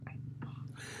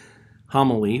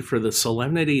Homily for the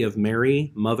Solemnity of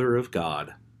Mary, Mother of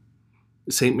God.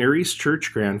 St. Mary's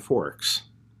Church, Grand Forks,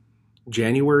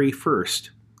 January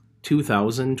 1st,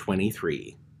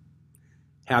 2023.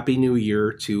 Happy New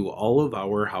Year to all of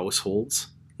our households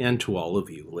and to all of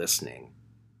you listening.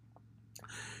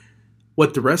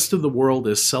 What the rest of the world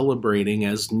is celebrating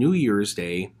as New Year's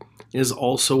Day is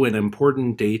also an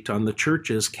important date on the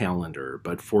Church's calendar,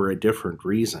 but for a different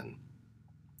reason.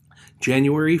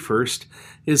 January 1st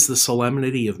is the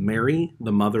Solemnity of Mary,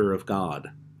 the Mother of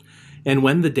God. And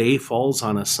when the day falls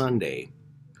on a Sunday,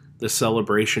 the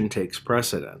celebration takes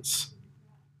precedence.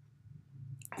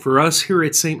 For us here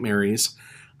at St. Mary's,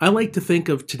 I like to think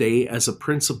of today as a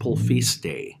principal feast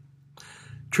day.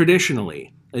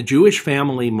 Traditionally, a Jewish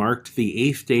family marked the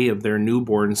 8th day of their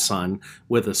newborn son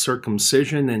with a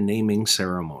circumcision and naming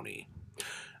ceremony.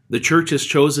 The Church has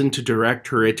chosen to direct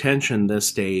her attention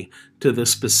this day to the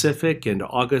specific and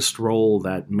august role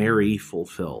that Mary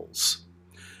fulfills.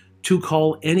 To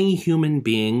call any human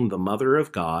being the Mother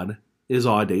of God is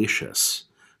audacious,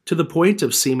 to the point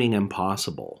of seeming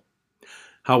impossible.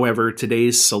 However,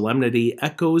 today's solemnity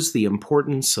echoes the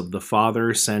importance of the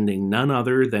Father sending none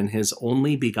other than His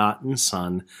only begotten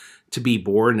Son to be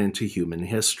born into human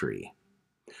history.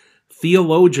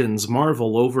 Theologians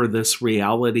marvel over this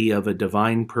reality of a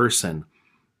divine person,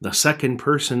 the second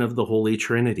person of the Holy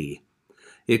Trinity,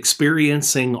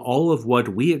 experiencing all of what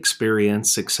we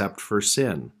experience except for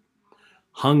sin: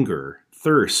 hunger,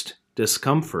 thirst,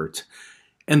 discomfort,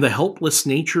 and the helpless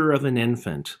nature of an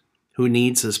infant who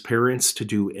needs his parents to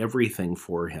do everything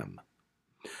for him.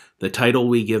 The title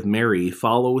we give Mary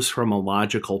follows from a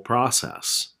logical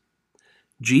process.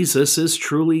 Jesus is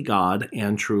truly God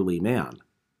and truly man.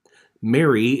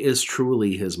 Mary is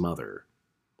truly his mother.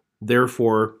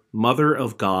 Therefore, Mother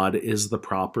of God is the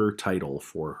proper title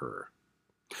for her.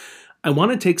 I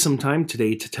want to take some time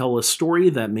today to tell a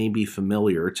story that may be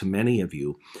familiar to many of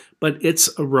you, but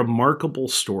it's a remarkable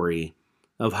story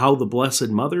of how the Blessed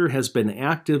Mother has been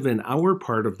active in our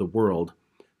part of the world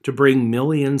to bring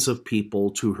millions of people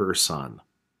to her Son.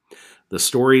 The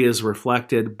story is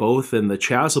reflected both in the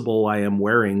chasuble I am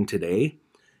wearing today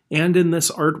and in this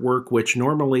artwork which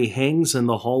normally hangs in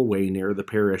the hallway near the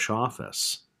parish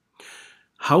office.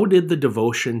 How did the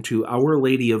devotion to Our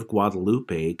Lady of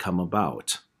Guadalupe come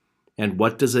about? And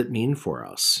what does it mean for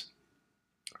us?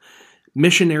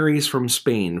 Missionaries from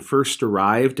Spain first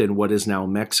arrived in what is now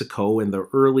Mexico in the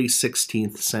early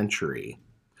 16th century.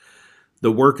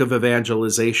 The work of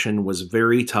evangelization was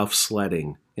very tough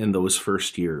sledding in those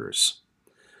first years.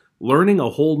 Learning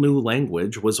a whole new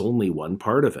language was only one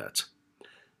part of it.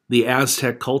 The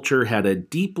Aztec culture had a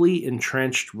deeply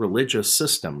entrenched religious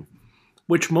system,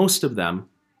 which most of them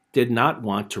did not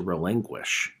want to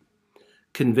relinquish.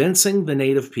 Convincing the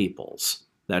native peoples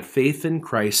that faith in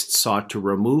Christ sought to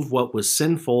remove what was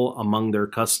sinful among their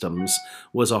customs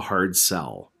was a hard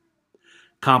sell.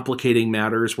 Complicating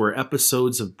matters were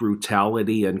episodes of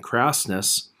brutality and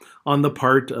crassness on the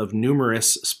part of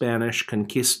numerous Spanish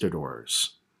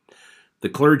conquistadors. The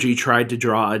clergy tried to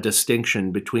draw a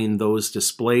distinction between those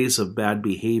displays of bad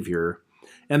behavior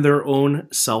and their own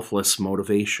selfless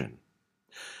motivation.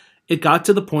 It got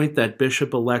to the point that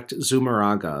Bishop-elect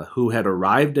Zumarraga, who had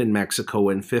arrived in Mexico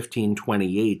in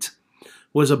 1528,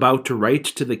 was about to write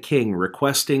to the king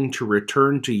requesting to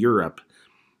return to Europe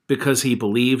because he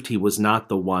believed he was not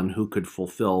the one who could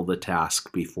fulfill the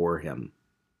task before him.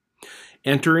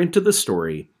 Enter into the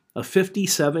story a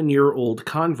 57-year-old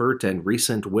convert and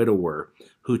recent widower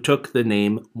who took the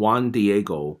name Juan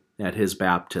Diego at his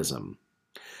baptism.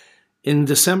 In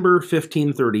December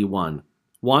 1531,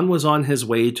 Juan was on his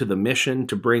way to the mission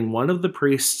to bring one of the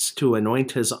priests to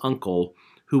anoint his uncle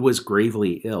who was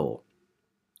gravely ill.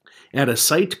 At a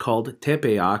site called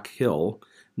Tepeyac Hill,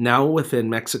 now within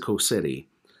Mexico City,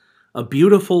 a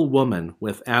beautiful woman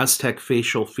with Aztec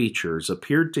facial features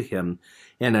appeared to him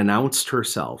and announced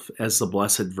herself as the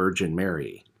Blessed Virgin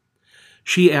Mary.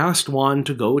 She asked Juan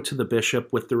to go to the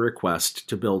bishop with the request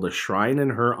to build a shrine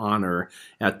in her honor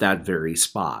at that very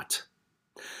spot.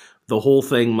 The whole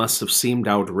thing must have seemed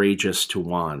outrageous to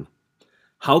Juan.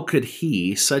 How could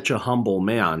he, such a humble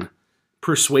man,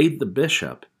 persuade the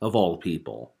bishop, of all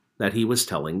people, that he was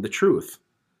telling the truth?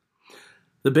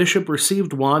 The bishop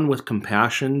received Juan with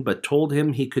compassion, but told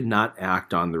him he could not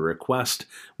act on the request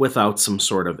without some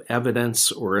sort of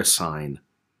evidence or a sign.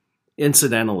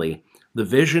 Incidentally, the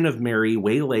vision of Mary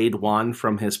waylaid Juan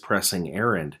from his pressing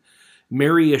errand.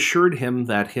 Mary assured him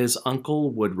that his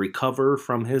uncle would recover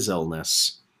from his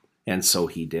illness, and so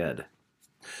he did.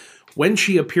 When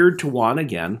she appeared to Juan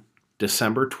again,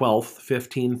 December 12,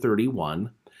 1531,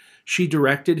 she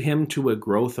directed him to a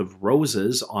growth of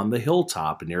roses on the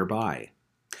hilltop nearby.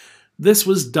 This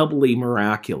was doubly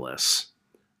miraculous.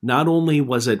 Not only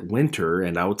was it winter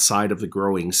and outside of the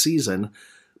growing season,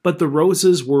 but the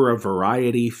roses were a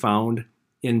variety found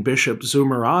in Bishop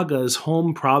Zumarraga's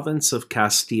home province of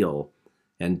Castile,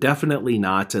 and definitely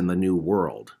not in the New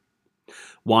World.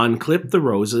 Juan clipped the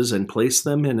roses and placed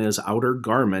them in his outer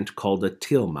garment called a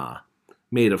tilma,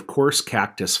 made of coarse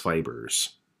cactus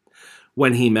fibers.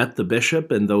 When he met the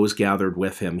bishop and those gathered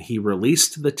with him, he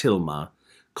released the tilma,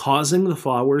 causing the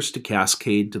flowers to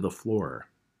cascade to the floor.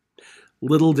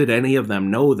 Little did any of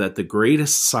them know that the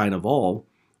greatest sign of all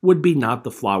would be not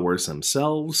the flowers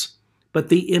themselves, but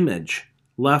the image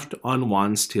left on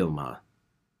Juan's tilma.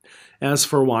 As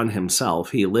for Juan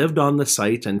himself, he lived on the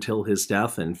site until his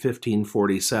death in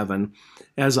 1547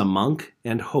 as a monk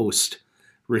and host,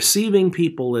 receiving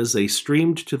people as they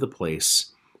streamed to the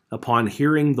place upon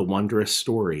hearing the wondrous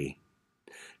story.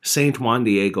 Saint Juan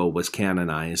Diego was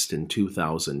canonized in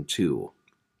 2002.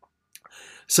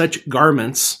 Such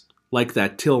garments, like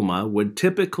that tilma, would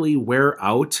typically wear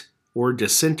out or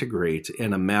disintegrate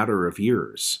in a matter of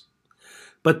years.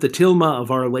 But the tilma of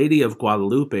Our Lady of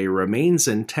Guadalupe remains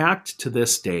intact to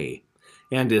this day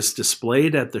and is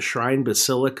displayed at the shrine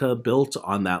basilica built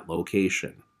on that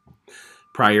location.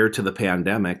 Prior to the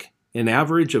pandemic, an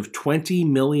average of 20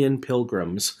 million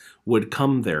pilgrims would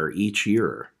come there each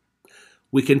year.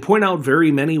 We can point out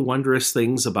very many wondrous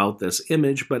things about this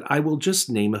image, but I will just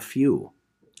name a few.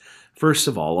 First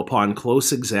of all, upon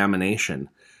close examination,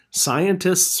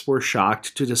 scientists were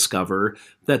shocked to discover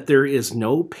that there is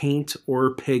no paint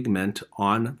or pigment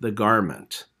on the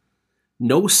garment,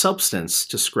 no substance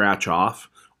to scratch off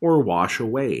or wash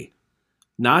away,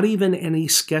 not even any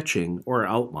sketching or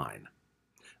outline.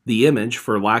 The image,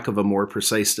 for lack of a more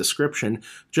precise description,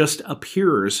 just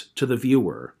appears to the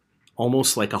viewer,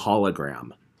 almost like a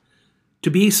hologram. To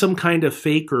be some kind of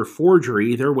fake or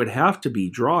forgery, there would have to be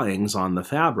drawings on the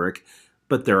fabric,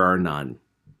 but there are none.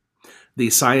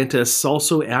 The scientists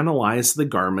also analyzed the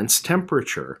garment's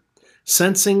temperature,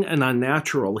 sensing an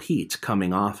unnatural heat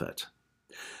coming off it.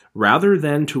 Rather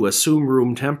than to assume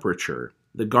room temperature,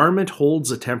 the garment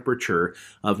holds a temperature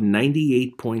of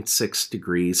 98.6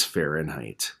 degrees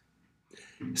Fahrenheit.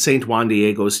 St. Juan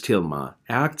Diego's tilma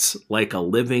acts like a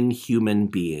living human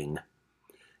being.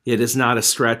 It is not a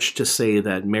stretch to say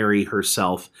that Mary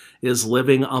herself is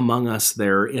living among us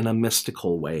there in a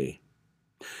mystical way.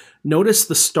 Notice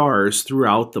the stars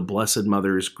throughout the Blessed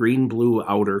Mother's green-blue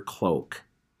outer cloak.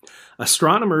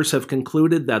 Astronomers have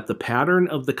concluded that the pattern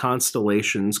of the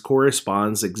constellations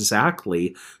corresponds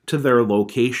exactly to their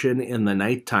location in the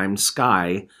nighttime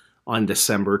sky on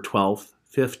December 12,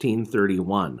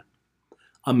 1531.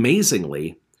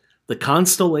 Amazingly, the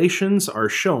constellations are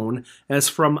shown as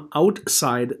from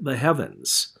outside the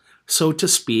heavens, so to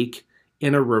speak,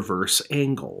 in a reverse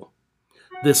angle.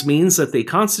 This means that they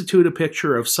constitute a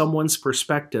picture of someone's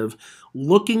perspective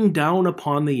looking down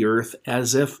upon the earth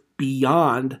as if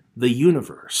beyond the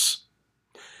universe.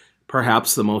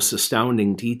 Perhaps the most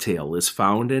astounding detail is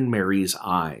found in Mary's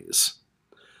eyes.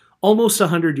 Almost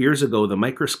 100 years ago, the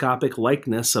microscopic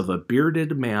likeness of a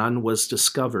bearded man was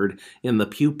discovered in the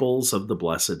pupils of the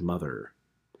Blessed Mother.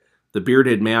 The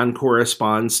bearded man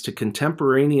corresponds to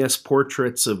contemporaneous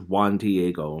portraits of Juan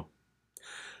Diego.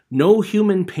 No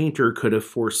human painter could have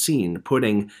foreseen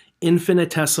putting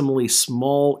infinitesimally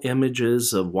small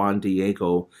images of Juan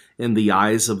Diego in the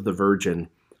eyes of the Virgin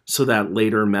so that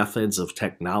later methods of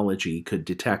technology could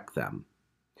detect them.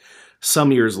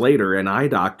 Some years later, an eye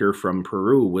doctor from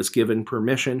Peru was given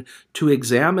permission to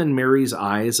examine Mary's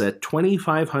eyes at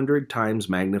 2,500 times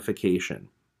magnification.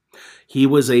 He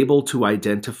was able to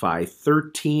identify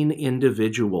 13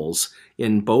 individuals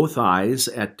in both eyes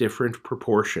at different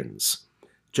proportions,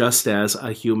 just as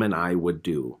a human eye would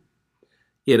do.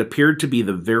 It appeared to be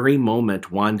the very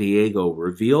moment Juan Diego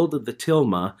revealed the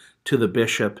tilma to the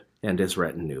bishop and his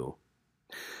retinue.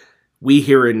 We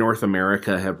here in North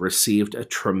America have received a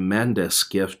tremendous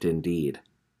gift indeed.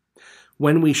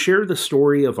 When we share the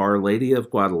story of Our Lady of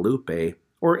Guadalupe,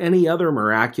 or any other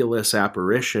miraculous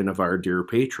apparition of our dear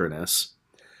patroness,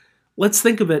 let's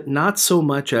think of it not so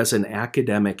much as an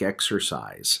academic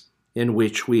exercise, in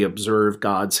which we observe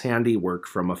God's handiwork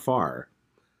from afar.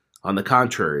 On the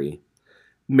contrary,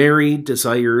 Mary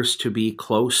desires to be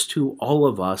close to all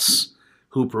of us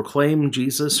who proclaim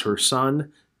Jesus, her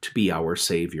Son, to be our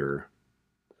Savior.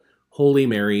 Holy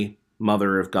Mary,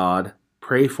 Mother of God,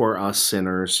 pray for us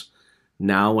sinners,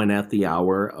 now and at the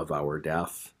hour of our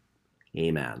death.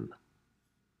 Amen.